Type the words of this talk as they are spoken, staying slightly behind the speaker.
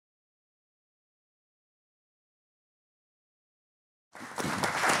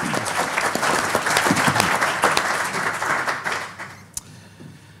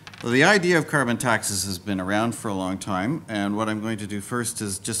Well, the idea of carbon taxes has been around for a long time, and what I'm going to do first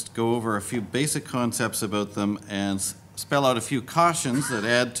is just go over a few basic concepts about them and spell out a few cautions that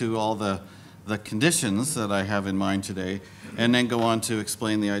add to all the conditions that I have in mind today, and then go on to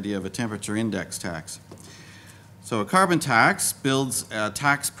explain the idea of a temperature index tax. So a carbon tax builds a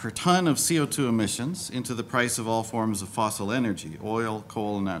tax per ton of CO2 emissions into the price of all forms of fossil energy, oil,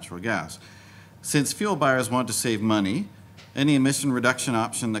 coal, and natural gas. Since fuel buyers want to save money, any emission reduction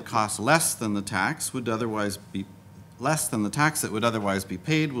option that costs less than the tax that would otherwise be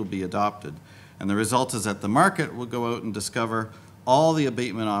paid will be adopted. And the result is that the market will go out and discover all the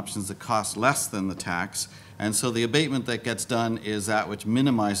abatement options that cost less than the tax, and so the abatement that gets done is that which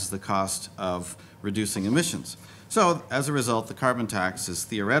minimizes the cost of reducing emissions. So, as a result, the carbon tax is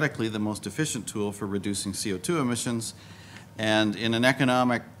theoretically the most efficient tool for reducing CO2 emissions, and in an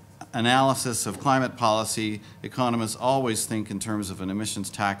economic analysis of climate policy, economists always think in terms of an emissions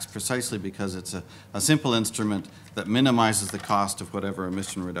tax precisely because it's a simple instrument that minimizes the cost of whatever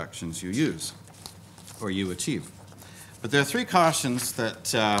emission reductions you use or you achieve. But there are three cautions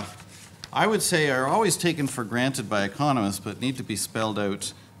that I would say are always taken for granted by economists but need to be spelled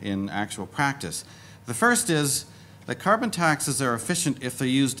out in actual practice. The first is that carbon taxes are efficient if they're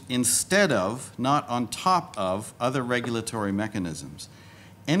used instead of, not on top of, other regulatory mechanisms.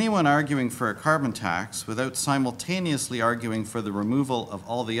 Anyone arguing for a carbon tax without simultaneously arguing for the removal of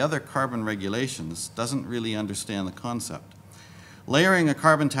all the other carbon regulations doesn't really understand the concept. Layering a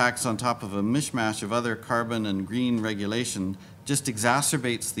carbon tax on top of a mishmash of other carbon and green regulation just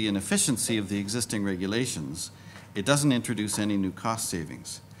exacerbates the inefficiency of the existing regulations. It doesn't introduce any new cost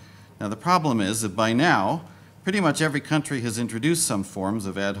savings. Now, the problem is that by now, pretty much every country has introduced some forms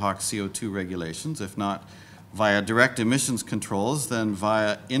of ad hoc CO2 regulations, if not via direct emissions controls, then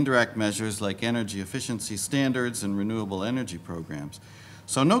via indirect measures like energy efficiency standards and renewable energy programs.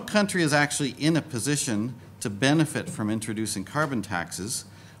 So no country is actually in a position to benefit from introducing carbon taxes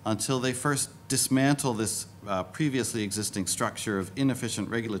until they first dismantle this previously existing structure of inefficient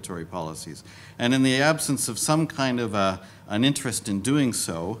regulatory policies. And in the absence of some kind of an interest in doing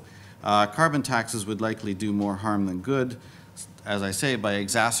so, carbon taxes would likely do more harm than good, as I say, by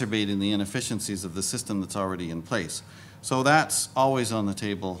exacerbating the inefficiencies of the system that's already in place. So that's always on the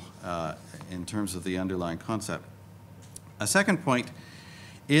table in terms of the underlying concept. A second point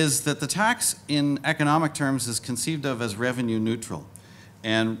is that the tax in economic terms is conceived of as revenue neutral.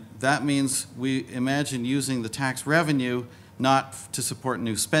 And that means we imagine using the tax revenue not to support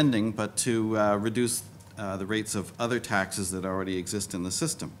new spending, but to reduce the rates of other taxes that already exist in the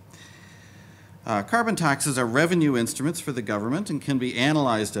system. Carbon taxes are revenue instruments for the government and can be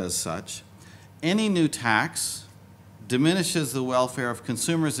analyzed as such. Any new tax diminishes the welfare of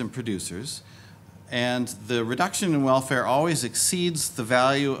consumers and producers, and the reduction in welfare always exceeds the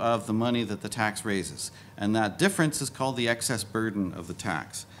value of the money that the tax raises. And that difference is called the excess burden of the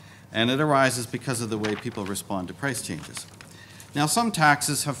tax. And it arises because of the way people respond to price changes. Now, some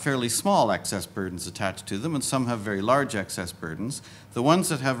taxes have fairly small excess burdens attached to them, and some have very large excess burdens. The ones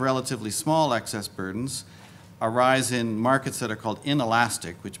that have relatively small excess burdens arise in markets that are called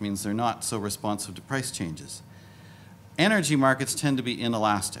inelastic, which means they're not so responsive to price changes. Energy markets tend to be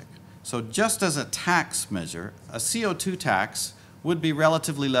inelastic. So just as a tax measure, a CO2 tax would be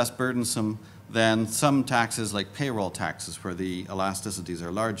relatively less burdensome than some taxes like payroll taxes, where the elasticities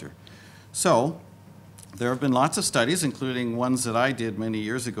are larger. So there have been lots of studies, including ones that I did many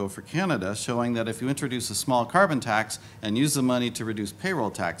years ago for Canada, showing that if you introduce a small carbon tax and use the money to reduce payroll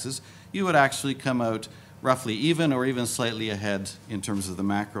taxes, you would actually come out roughly even or even slightly ahead in terms of the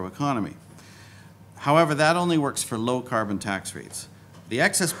macro economy. However, that only works for low carbon tax rates. The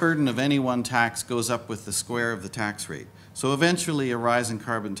excess burden of any one tax goes up with the square of the tax rate. So eventually a rise in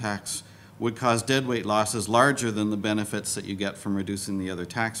carbon tax would cause deadweight losses larger than the benefits that you get from reducing the other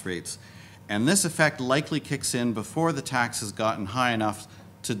tax rates. And this effect likely kicks in before the tax has gotten high enough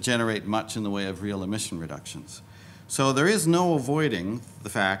to generate much in the way of real emission reductions. So there is no avoiding the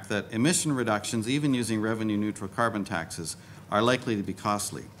fact that emission reductions, even using revenue-neutral carbon taxes, are likely to be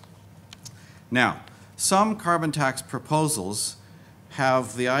costly. Now, some carbon tax proposals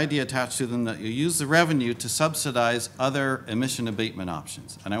have the idea attached to them that you use the revenue to subsidize other emission abatement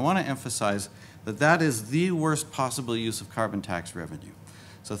options. And I want to emphasize that that is the worst possible use of carbon tax revenue.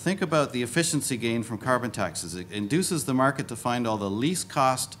 So think about the efficiency gain from carbon taxes. It induces the market to find all the least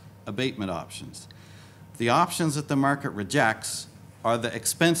cost abatement options. The options that the market rejects are the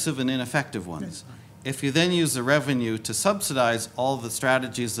expensive and ineffective ones. If you then use the revenue to subsidize all the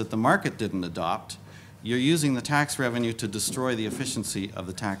strategies that the market didn't adopt, you're using the tax revenue to destroy the efficiency of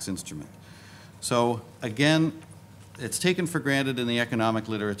the tax instrument. So again, it's taken for granted in the economic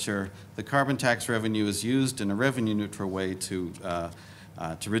literature. The carbon tax revenue is used in a revenue-neutral way to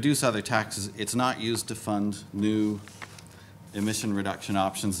reduce other taxes. It's not used to fund new emission reduction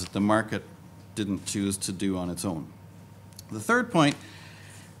options that the market didn't choose to do on its own. The third point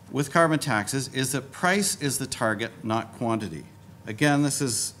with carbon taxes is that price is the target, not quantity. Again,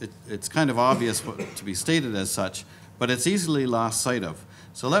 it's kind of obvious to be stated as such, but it's easily lost sight of.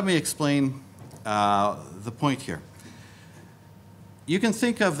 So let me explain the point here. You can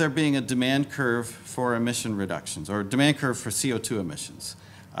think of there being a demand curve for emission reductions, or demand curve for CO2 emissions.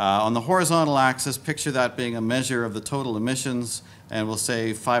 On the horizontal axis, picture that being a measure of the total emissions, and we'll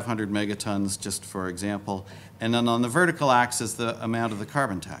say 500 megatons, just for example. And then on the vertical axis, the amount of the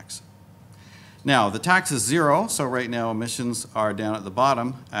carbon tax. Now, the tax is 0, so right now emissions are down at the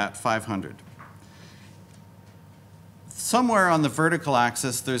bottom at 500. Somewhere on the vertical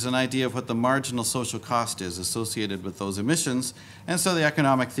axis, there's an idea of what the marginal social cost is associated with those emissions, and so the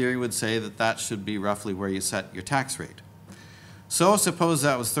economic theory would say that that should be roughly where you set your tax rate. So suppose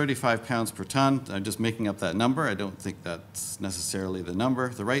that was 35 pounds per ton. I'm just making up that number. I don't think that's necessarily the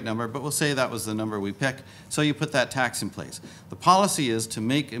right number, but we'll say that was the number we pick. So you put that tax in place. The policy is to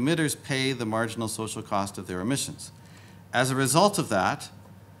make emitters pay the marginal social cost of their emissions. As a result of that,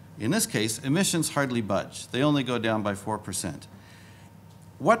 in this case, emissions hardly budge. They only go down by 4%.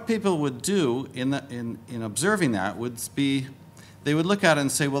 What people would do in observing that would be, they would look at it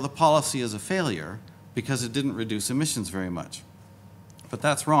and say, well, the policy is a failure because it didn't reduce emissions very much. But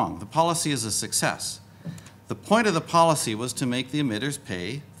that's wrong. The policy is a success. The point of the policy was to make the emitters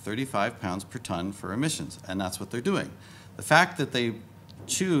pay 35 pounds per ton for emissions, and that's what they're doing. The fact that they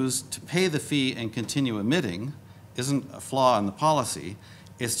choose to pay the fee and continue emitting isn't a flaw in the policy.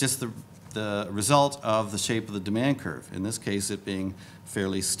 It's just the result of the shape of the demand curve, in this case it being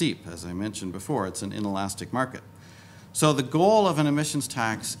fairly steep. As I mentioned before, it's an inelastic market. So the goal of an emissions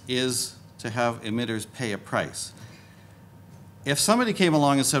tax is to have emitters pay a price. If somebody came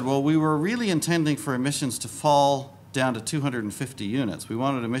along and said, well, we were really intending for emissions to fall down to 250 units, we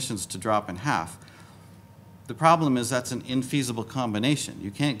wanted emissions to drop in half, the problem is that's an infeasible combination. You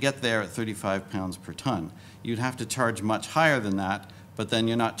can't get there at 35 pounds per ton. You'd have to charge much higher than that, but then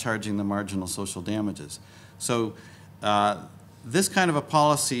you're not charging the marginal social damages. So this kind of a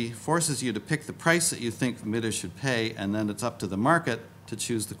policy forces you to pick the price that you think emitters should pay, and then it's up to the market to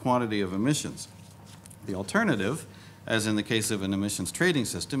choose the quantity of emissions. The alternative, as in the case of an emissions trading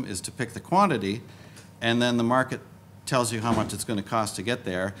system, is to pick the quantity, and then the market tells you how much it's going to cost to get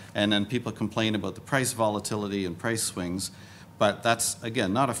there, and then people complain about the price volatility and price swings. But that's,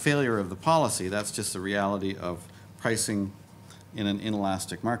 again, not a failure of the policy. That's just the reality of pricing in an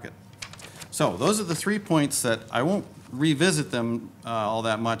inelastic market. So those are the 3 points that I won't revisit them all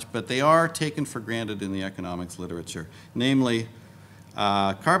that much, but they are taken for granted in the economics literature. Namely,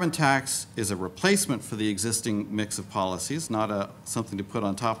 carbon tax is a replacement for the existing mix of policies, not something to put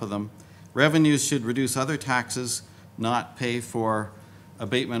on top of them. Revenues should reduce other taxes, not pay for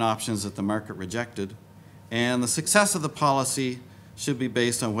abatement options that the market rejected. And the success of the policy should be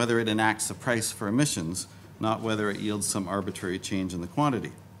based on whether it enacts the price for emissions, not whether it yields some arbitrary change in the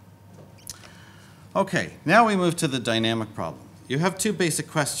quantity. Okay, now we move to the dynamic problem. You have 2 basic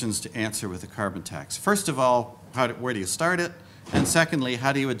questions to answer with a carbon tax. First of all, where do you start it? And secondly,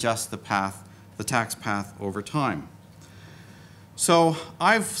 how do you adjust the tax path over time? So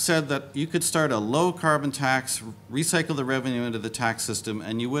I've said that you could start a low carbon tax, recycle the revenue into the tax system,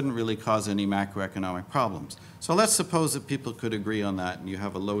 and you wouldn't really cause any macroeconomic problems. So let's suppose that people could agree on that and you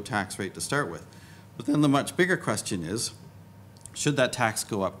have a low tax rate to start with. But then the much bigger question is, should that tax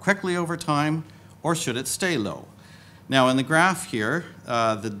go up quickly over time, or should it stay low? Now in the graph here,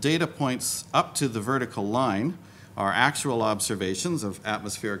 the data points up to the vertical line are actual observations of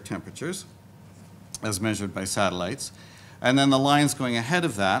atmospheric temperatures as measured by satellites. And then the lines going ahead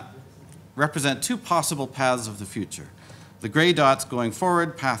of that represent 2 possible paths of the future. The gray dots going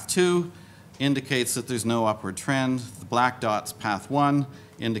forward, path 2, indicates that there's no upward trend. The black dots, path 1,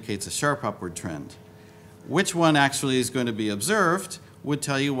 indicates a sharp upward trend. Which one actually is going to be observed would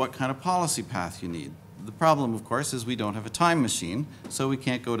tell you what kind of policy path you need. The problem, of course, is we don't have a time machine, so we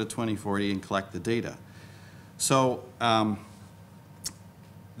can't go to 2040 and collect the data. So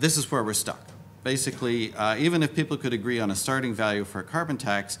this is where we're stuck. Basically, even if people could agree on a starting value for a carbon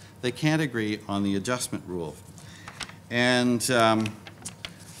tax, they can't agree on the adjustment rule. And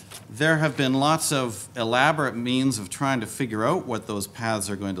there have been lots of elaborate means of trying to figure out what those paths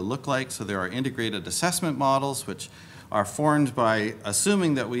are going to look like. So there are integrated assessment models, which are formed by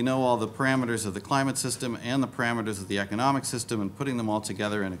assuming that we know all the parameters of the climate system and the parameters of the economic system and putting them all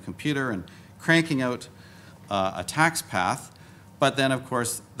together in a computer and cranking out a tax path, but then, of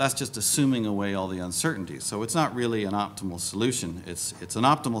course, that's just assuming away all the uncertainties. So it's not really an optimal solution. It's an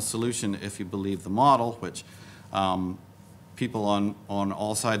optimal solution if you believe the model, which people on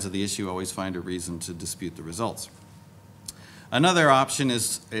all sides of the issue always find a reason to dispute the results. Another option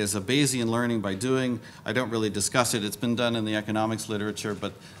is a Bayesian learning by doing. I don't really discuss it. It's been done in the economics literature,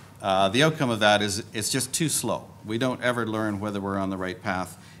 but the outcome of that is it's just too slow. We don't ever learn whether we're on the right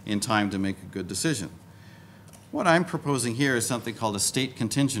path in time to make a good decision. What I'm proposing here is something called a state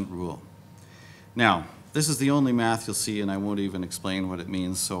contingent rule. Now, this is the only math you'll see, and I won't even explain what it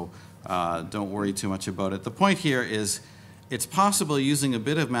means, so don't worry too much about it. The point here is it's possible using a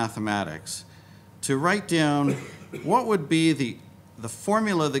bit of mathematics to write down what would be the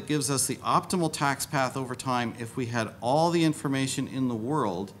formula that gives us the optimal tax path over time if we had all the information in the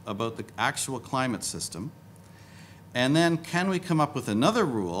world about the actual climate system. And then can we come up with another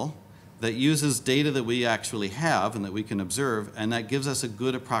rule that uses data that we actually have and that we can observe, and that gives us a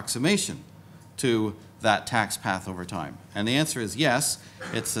good approximation to that tax path over time? And the answer is yes.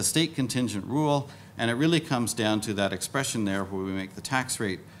 It's a state contingent rule, and it really comes down to that expression there where we make the tax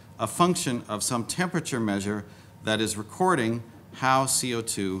rate a function of some temperature measure that is recording how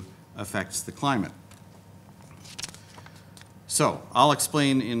CO2 affects the climate. So I'll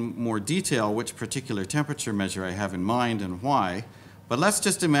explain in more detail which particular temperature measure I have in mind and why, but let's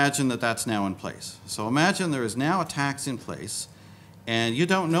just imagine that that's now in place. So imagine there is now a tax in place, and you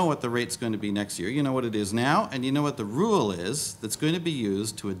don't know what the rate's going to be next year. You know what it is now, and you know what the rule is that's going to be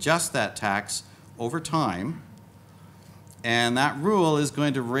used to adjust that tax over time, and that rule is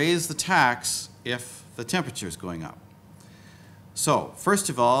going to raise the tax if the temperature is going up. So first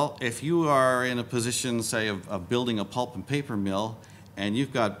of all, if you are in a position, say, of building a pulp and paper mill, and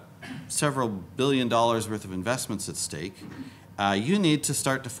you've got several $1 billion worth of investments at stake, you need to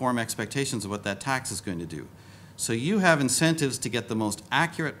start to form expectations of what that tax is going to do. So you have incentives to get the most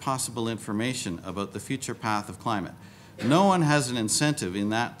accurate possible information about the future path of climate. No one has an incentive in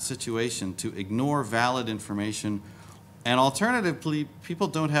that situation to ignore valid information, and alternatively, people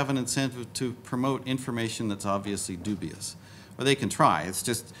don't have an incentive to promote information that's obviously dubious. Or they can try.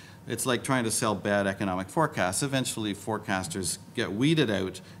 It's like trying to sell bad economic forecasts. Eventually, forecasters get weeded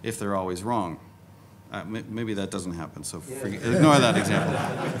out if they're always wrong. Maybe that doesn't happen, so ignore that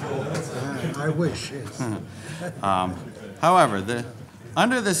example. I wish, yes. However,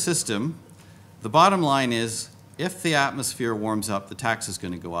 under this system, the bottom line is if the atmosphere warms up, the tax is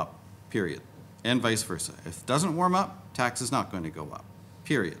going to go up, period, and vice versa. If it doesn't warm up, tax is not going to go up,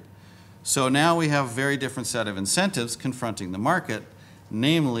 period. So now we have a very different set of incentives confronting the market,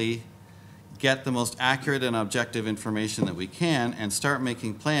 namely get the most accurate and objective information that we can and start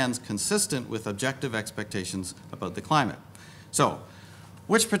making plans consistent with objective expectations about the climate. So,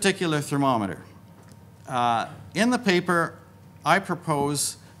 which particular thermometer? In the paper, I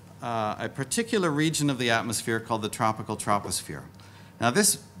propose a particular region of the atmosphere called the tropical troposphere. Now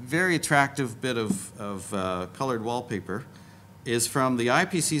this very attractive bit of colored wallpaper is from the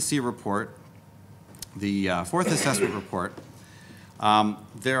IPCC report, the fourth assessment report.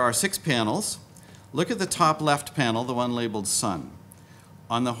 There are 6 panels. Look at the top left panel, the one labeled sun.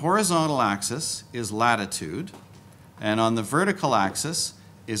 On the horizontal axis is latitude, and on the vertical axis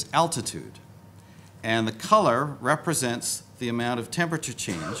is altitude. And the color represents the amount of temperature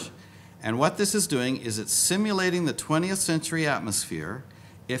change. And what this is doing is it's simulating the 20th century atmosphere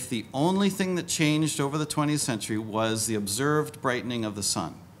if the only thing that changed over the 20th century was the observed brightening of the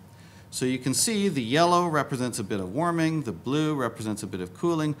sun. So you can see the yellow represents a bit of warming, the blue represents a bit of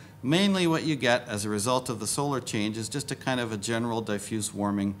cooling. Mainly what you get as a result of the solar change is just a kind of a general diffuse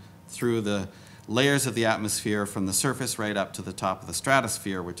warming through the layers of the atmosphere from the surface right up to the top of the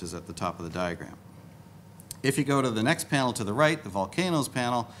stratosphere, which is at the top of the diagram. If you go to the next panel to the right, the volcanoes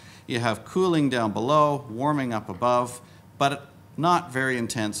panel, you have cooling down below, warming up above, but not very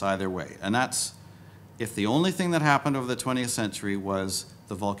intense either way. And that's if the only thing that happened over the 20th century was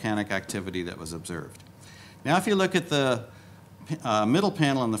the volcanic activity that was observed. Now if you look at the middle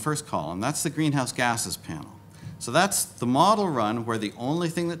panel in the first column, that's the greenhouse gases panel. So that's the model run where the only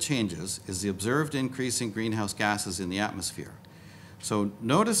thing that changes is the observed increase in greenhouse gases in the atmosphere. So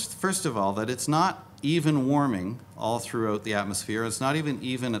notice, first of all, that it's not even warming all throughout the atmosphere. It's not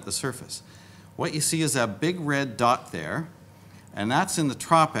even at the surface. What you see is that big red dot there, and that's in the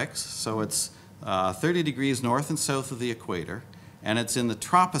tropics, so it's 30 degrees north and south of the equator, and it's in the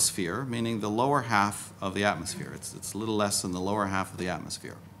troposphere, meaning the lower half of the atmosphere. It's a little less than the lower half of the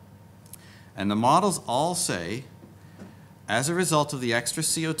atmosphere. And the models all say, as a result of the extra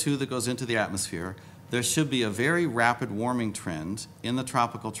CO2 that goes into the atmosphere, there should be a very rapid warming trend in the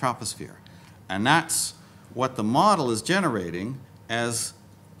tropical troposphere. And that's what the model is generating as,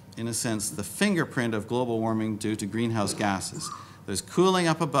 in a sense, the fingerprint of global warming due to greenhouse gases. There's cooling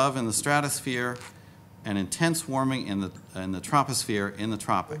up above in the stratosphere and intense warming in the troposphere in the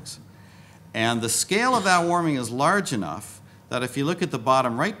tropics. And the scale of that warming is large enough that if you look at the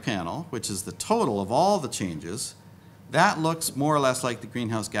bottom right panel, which is the total of all the changes, that looks more or less like the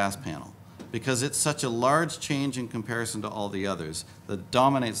greenhouse gas panel, because it's such a large change in comparison to all the others that it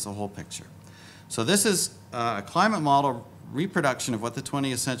dominates the whole picture. So this is a climate model reproduction of what the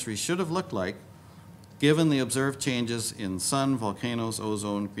 20th century should have looked like given the observed changes in sun, volcanoes,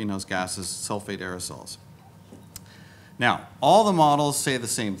 ozone, greenhouse gases, sulfate aerosols. Now, all the models say the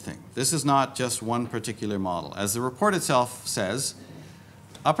same thing. This is not just one particular model. As the report itself says,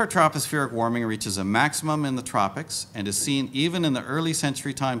 upper tropospheric warming reaches a maximum in the tropics and is seen even in the early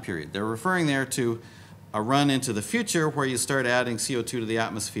century time period. They're referring there to a run into the future where you start adding CO2 to the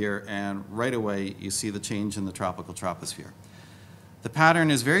atmosphere and right away you see the change in the tropical troposphere. The pattern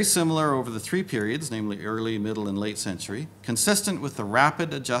is very similar over the three periods, namely early, middle, and late century, consistent with the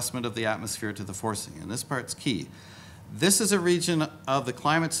rapid adjustment of the atmosphere to the forcing, and this part's key. This is a region of the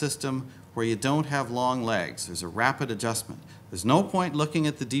climate system where you don't have long legs. There's a rapid adjustment. There's no point looking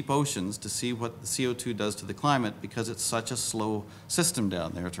at the deep oceans to see what the CO2 does to the climate because it's such a slow system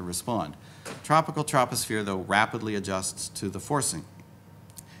down there to respond. Tropical troposphere, though, rapidly adjusts to the forcing.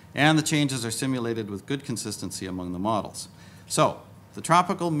 And the changes are simulated with good consistency among the models. So, the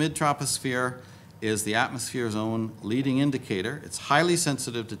tropical mid-troposphere is the atmosphere's own leading indicator. It's highly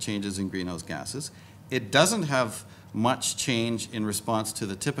sensitive to changes in greenhouse gases. It doesn't have much change in response to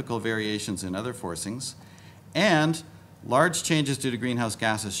the typical variations in other forcings, and large changes due to greenhouse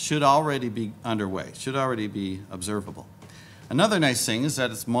gases should already be underway, should already be observable. Another nice thing is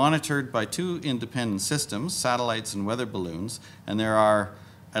that it's monitored by two independent systems, satellites and weather balloons, and there are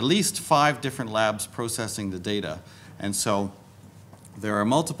at least 5 different labs processing the data, and so there are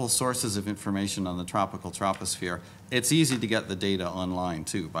multiple sources of information on the tropical troposphere. It's easy to get the data online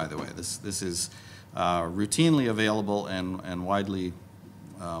too, by the way. This is routinely available and widely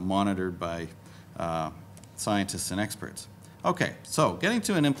monitored by scientists and experts. Okay, so getting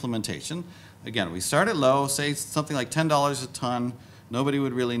to an implementation. Again, we start at low, say something like $10 a ton. Nobody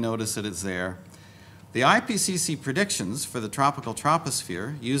would really notice that it's there. The IPCC predictions for the tropical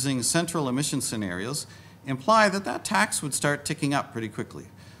troposphere using central emission scenarios imply that that tax would start ticking up pretty quickly.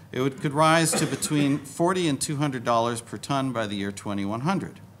 It could rise to between $40 and $200 per ton by the year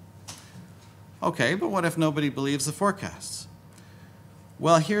 2100. Okay, but what if nobody believes the forecasts?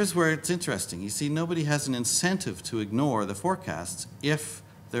 Well, here's where it's interesting. You see, nobody has an incentive to ignore the forecasts if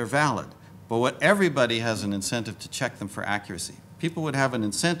they're valid. But what everybody has an incentive to check them for accuracy. People would have an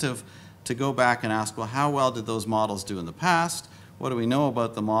incentive to go back and ask, well, how well did those models do in the past? What do we know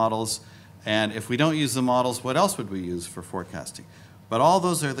about the models? And if we don't use the models, what else would we use for forecasting? But all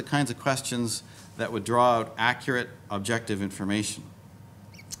those are the kinds of questions that would draw out accurate, objective information.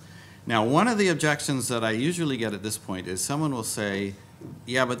 Now, one of the objections that I usually get at this point is someone will say,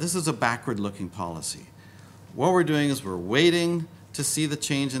 yeah, but this is a backward-looking policy. What we're doing is we're waiting to see the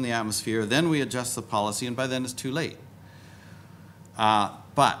change in the atmosphere, then we adjust the policy, and by then it's too late.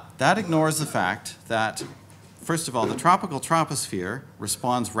 But that ignores the fact that, first of all, the tropical troposphere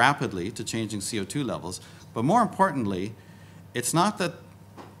responds rapidly to changing CO2 levels, but more importantly, it's not that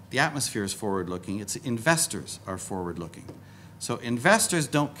the atmosphere is forward-looking, it's investors are forward-looking. So investors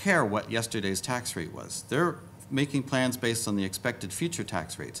don't care what yesterday's tax rate was. They're making plans based on the expected future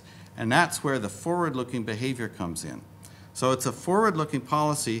tax rates, and that's where the forward-looking behavior comes in. So it's a forward-looking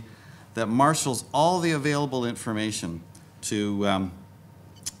policy that marshals all the available information to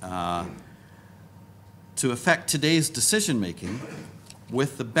affect today's decision-making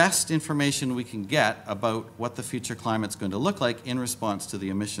with the best information we can get about what the future climate's going to look like in response to the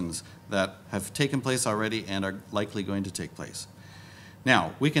emissions that have taken place already and are likely going to take place.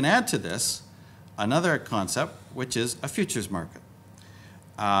 Now, we can add to this another concept, which is a futures market.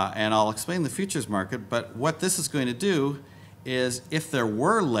 And I'll explain the futures market, but what this is going to do is if there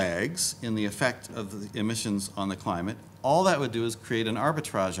were lags in the effect of the emissions on the climate, all that would do is create an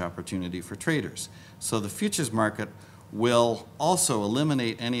arbitrage opportunity for traders. So the futures market will also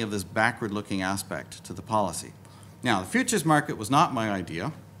eliminate any of this backward-looking aspect to the policy. Now, the futures market was not my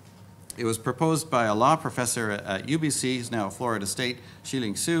idea. It was proposed by a law professor at UBC, he's now at Florida State,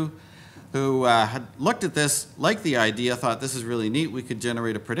 Xiling Su, who had looked at this, liked the idea, thought this is really neat, we could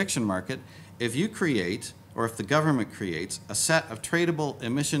generate a prediction market if you create, or if the government creates, a set of tradable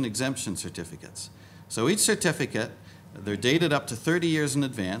emission exemption certificates. So each certificate, they're dated up to 30 years in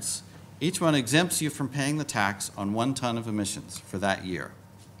advance, each one exempts you from paying the tax on 1 ton of emissions for that year.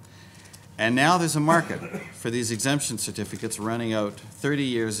 And now there's a market for these exemption certificates running out 30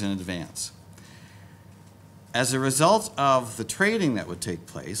 years in advance. As a result of the trading that would take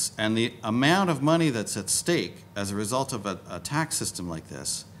place and the amount of money that's at stake as a result of a tax system like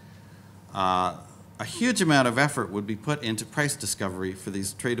this, a huge amount of effort would be put into price discovery for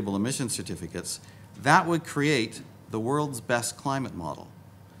these tradable emission certificates. That would create the world's best climate model.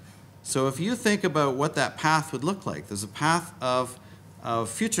 So if you think about what that path would look like, there's a path of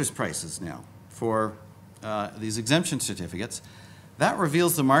futures prices now for these exemption certificates. That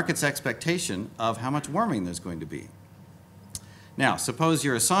reveals the market's expectation of how much warming there's going to be. Now, suppose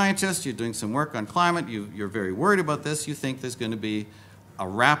you're a scientist, you're doing some work on climate, you're very worried about this, you think there's going to be a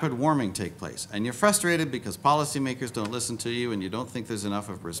rapid warming take place, and you're frustrated because policymakers don't listen to you and you don't think there's enough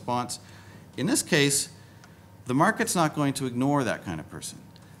of a response. In this case, the market's not going to ignore that kind of person.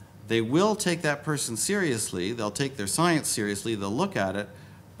 They will take that person seriously, they'll take their science seriously, they'll look at it,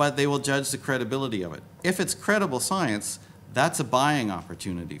 but they will judge the credibility of it. If it's credible science, that's a buying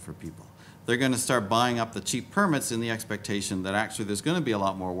opportunity for people. They're going to start buying up the cheap permits in the expectation that actually there's going to be a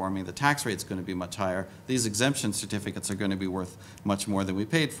lot more warming, the tax rate's going to be much higher, these exemption certificates are going to be worth much more than we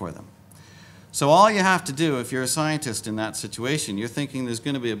paid for them. So all you have to do, if you're a scientist in that situation, you're thinking there's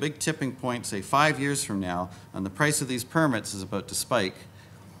going to be a big tipping point, say 5 years from now, and the price of these permits is about to spike.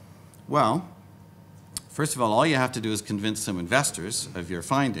 Well, first of all you have to do is convince some investors of your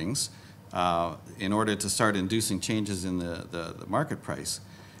findings in order to start inducing changes in the market price.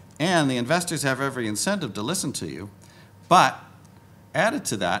 And the investors have every incentive to listen to you. But added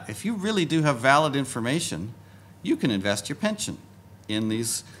to that, if you really do have valid information, you can invest your pension in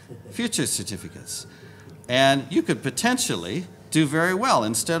these futures certificates. And you could potentially do very well.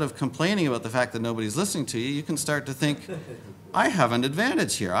 Instead of complaining about the fact that nobody's listening to you, you can start to think, I have an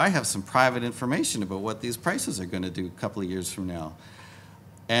advantage here. I have some private information about what these prices are going to do a couple of years from now.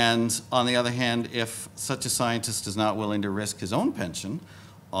 And on the other hand, if such a scientist is not willing to risk his own pension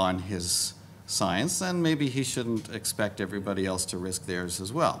on his science, then maybe he shouldn't expect everybody else to risk theirs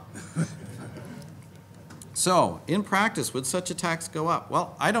as well. So, in practice, would such a tax go up?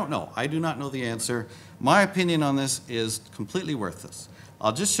 Well, I don't know. I do not know the answer. My opinion on this is completely worthless.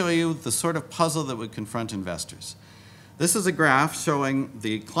 I'll just show you the sort of puzzle that would confront investors. This is a graph showing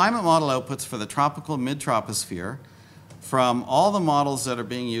the climate model outputs for the tropical mid-troposphere from all the models that are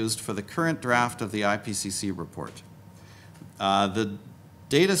being used for the current draft of the IPCC report. The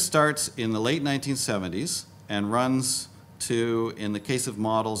data starts in the late 1970s and runs to, in the case of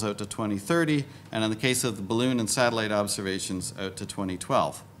models, out to 2030, and in the case of the balloon and satellite observations, out to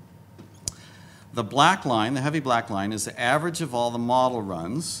 2012. The black line, the heavy black line, is the average of all the model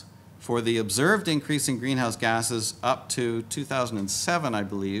runs for the observed increase in greenhouse gases up to 2007, I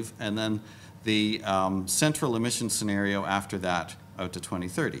believe, and then the central emission scenario after that out to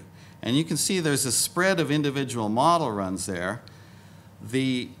 2030. And you can see there's a spread of individual model runs there.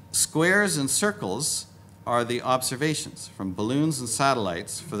 The squares and circles are the observations from balloons and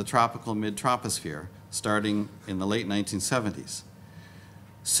satellites for the tropical mid-troposphere starting in the late 1970s.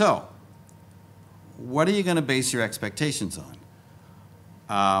 So, what are you going to base your expectations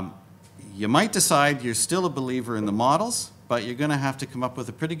on? You might decide you're still a believer in the models, but you're going to have to come up with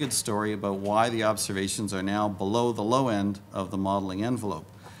a pretty good story about why the observations are now below the low end of the modeling envelope.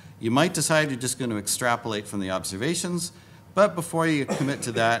 You might decide you're just going to extrapolate from the observations, but before you commit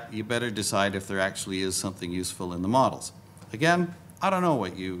to that, you better decide if there actually is something useful in the models. Again, I don't know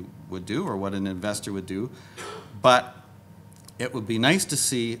what you would do or what an investor would do, but it would be nice to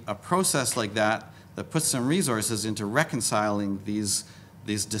see a process like that that puts some resources into reconciling these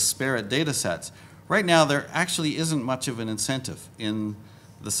disparate data sets. Right now, there actually isn't much of an incentive in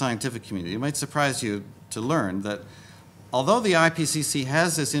the scientific community. It might surprise you to learn that although the IPCC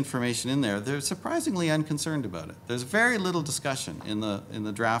has this information in there, they're surprisingly unconcerned about it. There's very little discussion in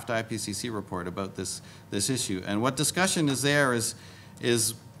the draft IPCC report about this issue. And what discussion is there is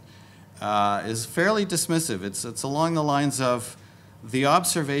fairly dismissive. It's along the lines of the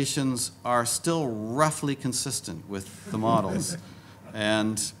observations are still roughly consistent with the models.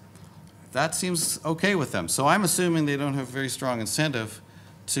 And that seems okay with them. So I'm assuming they don't have a very strong incentive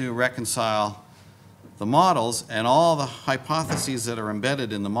to reconcile the models and all the hypotheses that are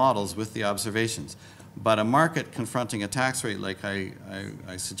embedded in the models with the observations. But a market confronting a tax rate like I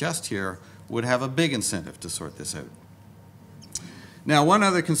suggest here would have a big incentive to sort this out. Now, one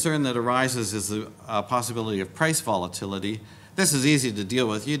other concern that arises is the possibility of price volatility. This is easy to deal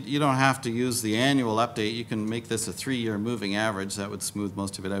with. You don't have to use the annual update. You can make this a 3-year moving average. That would smooth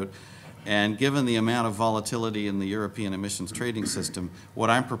most of it out. And given the amount of volatility in the European emissions trading system, what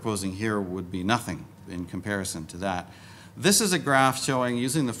I'm proposing here would be nothing in comparison to that. This is a graph showing,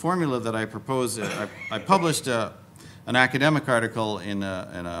 using the formula that I proposed, I published an academic article in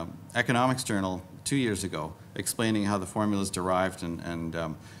an economics journal 2 years ago explaining how the formula is derived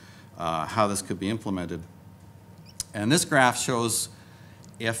and how this could be implemented. And this graph shows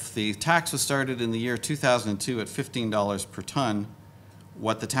if the tax was started in the year 2002 at $15 per ton,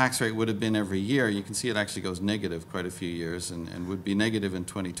 what the tax rate would have been every year. You can see it actually goes negative quite a few years and would be negative in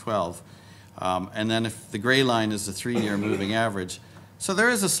 2012. And then if the gray line is the 3-year moving average, so there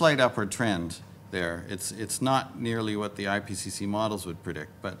is a slight upward trend there. It's not nearly what the IPCC models would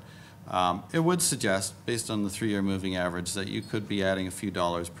predict, but it would suggest, based on the 3-year moving average, that you could be adding a few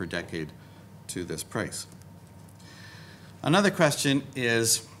dollars per decade to this price. Another question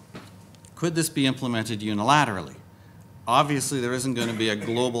is, could this be implemented unilaterally? Obviously, there isn't going to be a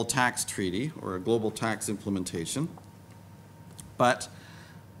global tax treaty or a global tax implementation, but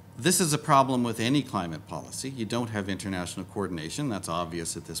this is a problem with any climate policy. You don't have international coordination. That's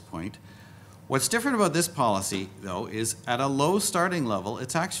obvious at this point. What's different about this policy, though, is at a low starting level,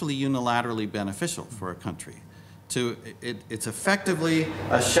 it's actually unilaterally beneficial for a country. It's effectively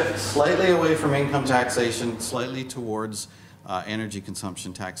a shift slightly away from income taxation, slightly towards energy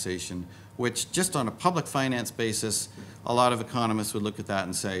consumption taxation, which just on a public finance basis, a lot of economists would look at that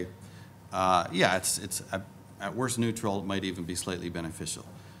and say, yeah, it's at worst neutral, it might even be slightly beneficial.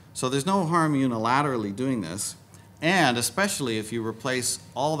 So there's no harm unilaterally doing this, and especially if you replace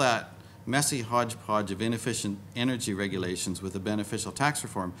all that messy hodgepodge of inefficient energy regulations with a beneficial tax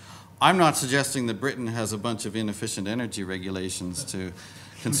reform. I'm not suggesting that Britain has a bunch of inefficient energy regulations to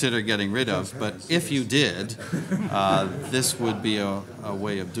consider getting rid of, but if you did, this would be a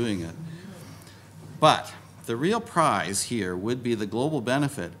way of doing it. But the real prize here would be the global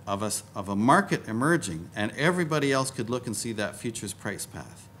benefit of a market emerging, and everybody else could look and see that futures price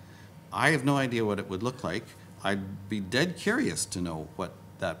path. I have no idea what it would look like. I'd be dead curious to know what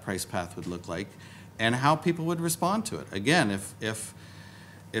that price path would look like and how people would respond to it. Again, if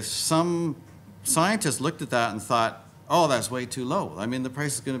some scientist looked at that and thought, oh, that's way too low, I mean, the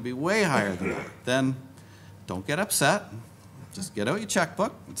price is going to be way higher than that, then don't get upset. Just get out your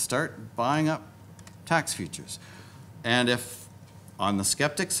checkbook and start buying up tax futures. And if, on the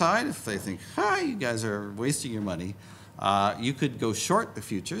skeptic side, if they think, hi, you guys are wasting your money, you could go short the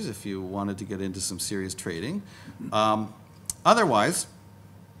futures if you wanted to get into some serious trading. Otherwise,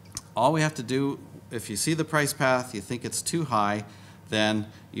 all we have to do, if you see the price path, you think it's too high, then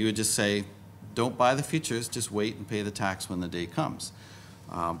you would just say, don't buy the futures, just wait and pay the tax when the day comes.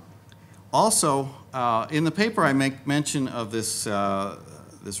 Also, in the paper I make mention of this,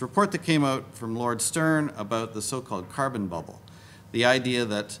 this report that came out from Lord Stern about the so-called carbon bubble. The idea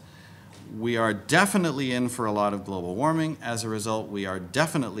that we are definitely in for a lot of global warming. As a result, we are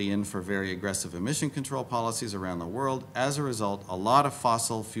definitely in for very aggressive emission control policies around the world. As a result, a lot of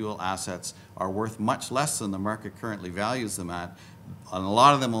fossil fuel assets are worth much less than the market currently values them at, and a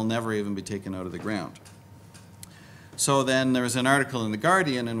lot of them will never even be taken out of the ground. So then there's an article in The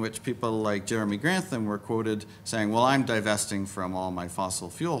Guardian in which people like Jeremy Grantham were quoted saying, well, I'm divesting from all my fossil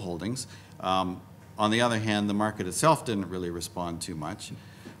fuel holdings. On the other hand, the market itself didn't really respond too much.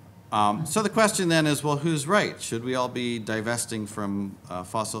 So the question then is, well, who's right? Should we all be divesting from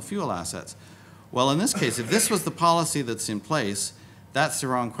fossil fuel assets? Well, in this case, if this was the policy that's in place, that's the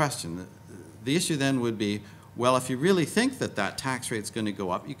wrong question. The issue then would be, well, if you really think that that tax rate's going to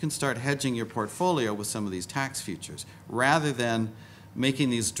go up, you can start hedging your portfolio with some of these tax futures, rather than making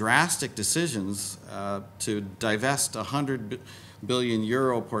these drastic decisions to divest €100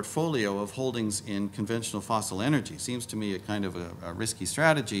 billion portfolio of holdings in conventional fossil energy. Seems to me a kind of a risky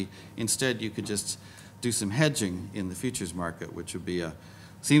strategy. Instead, you could just do some hedging in the futures market, which would be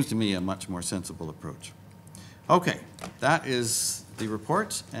seems to me a much more sensible approach. Okay, that is the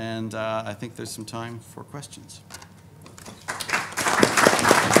report, and I think there's some time for questions.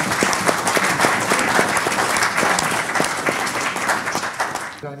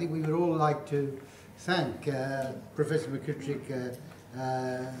 I think we would all like to thank Professor McKitrick.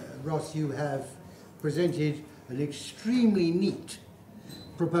 Ross, you have presented an extremely neat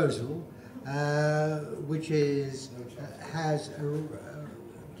proposal which has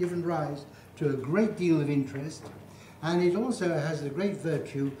given rise to a great deal of interest, and it also has the great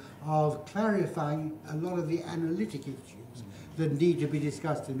virtue of clarifying a lot of the analytic issues that need to be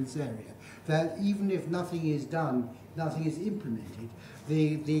discussed in this area. That even if nothing is done, nothing is implemented,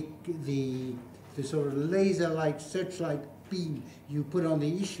 the sort of laser-like, searchlight beam you put on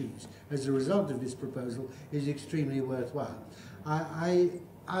the issues as a result of this proposal is extremely worthwhile. I've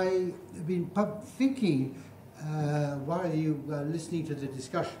been thinking while you were listening to the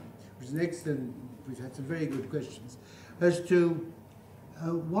discussion, which is an excellent, we've had some very good questions, as to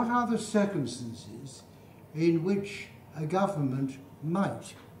what are the circumstances in which a government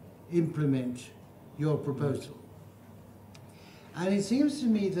might implement your proposal. And it seems to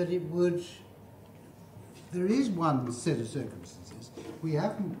me that there is one set of circumstances. We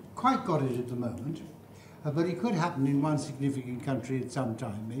haven't quite got it at the moment, but it could happen in one significant country at some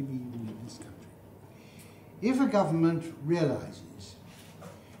time, maybe even in this country. If a government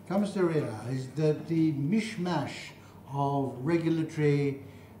comes to realize that the mishmash of regulatory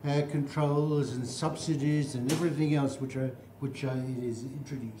controls and subsidies and everything else which is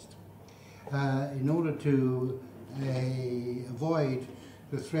introduced in order to avoid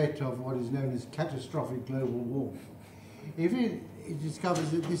the threat of what is known as catastrophic global warming, if it discovers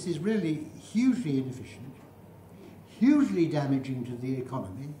that this is really hugely inefficient, hugely damaging to the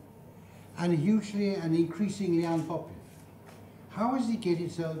economy, and hugely and increasingly unpopular, how is it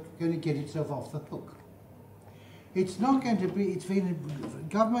going to get itself off the hook? It's not going to be,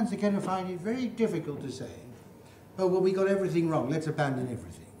 governments are going to find it very difficult to say, oh, well, we got everything wrong, let's abandon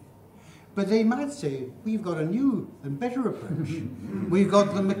everything. But they might say, we've got a new and better approach. We've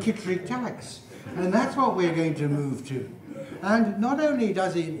got the McKitrick tax, and that's what we're going to move to. And not only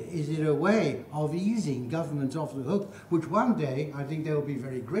is it a way of easing governments off the hook, which one day I think they'll be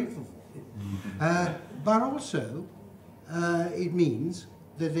very grateful for, but also it means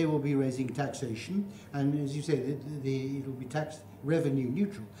that they will be raising taxation, and as you say, it will be tax revenue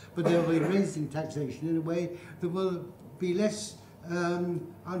neutral, but they'll be raising taxation in a way that will be less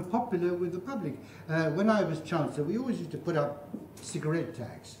unpopular with the public. When I was Chancellor, we always used to put up cigarette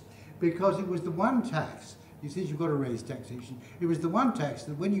tax, because it was the one tax, you said you've got to raise taxation, it was the one tax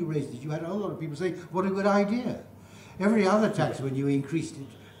that when you raised it, you had a whole lot of people saying, what a good idea. Every other tax, when you increased it,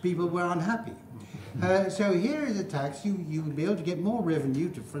 people were unhappy. So here is a tax, you would be able to get more revenue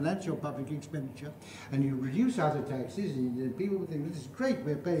to finance your public expenditure, and you reduce other taxes, and people would think, this is great,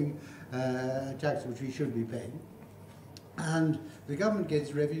 we're paying a tax which we should be paying. And the government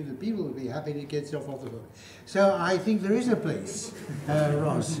gets revenue, the people will be happy, and it gets off the hook. So I think there is a place,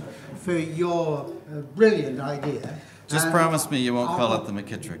 Ross, for your brilliant idea. Just promise me you won't call it the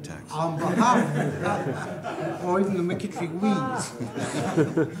McKitrick tax. On behalf, or even the McKitrick weeds.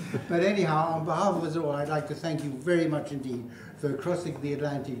 But anyhow, on behalf of us all, I'd like to thank you very much indeed for crossing the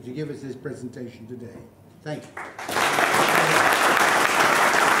Atlantic to give us this presentation today. Thank you.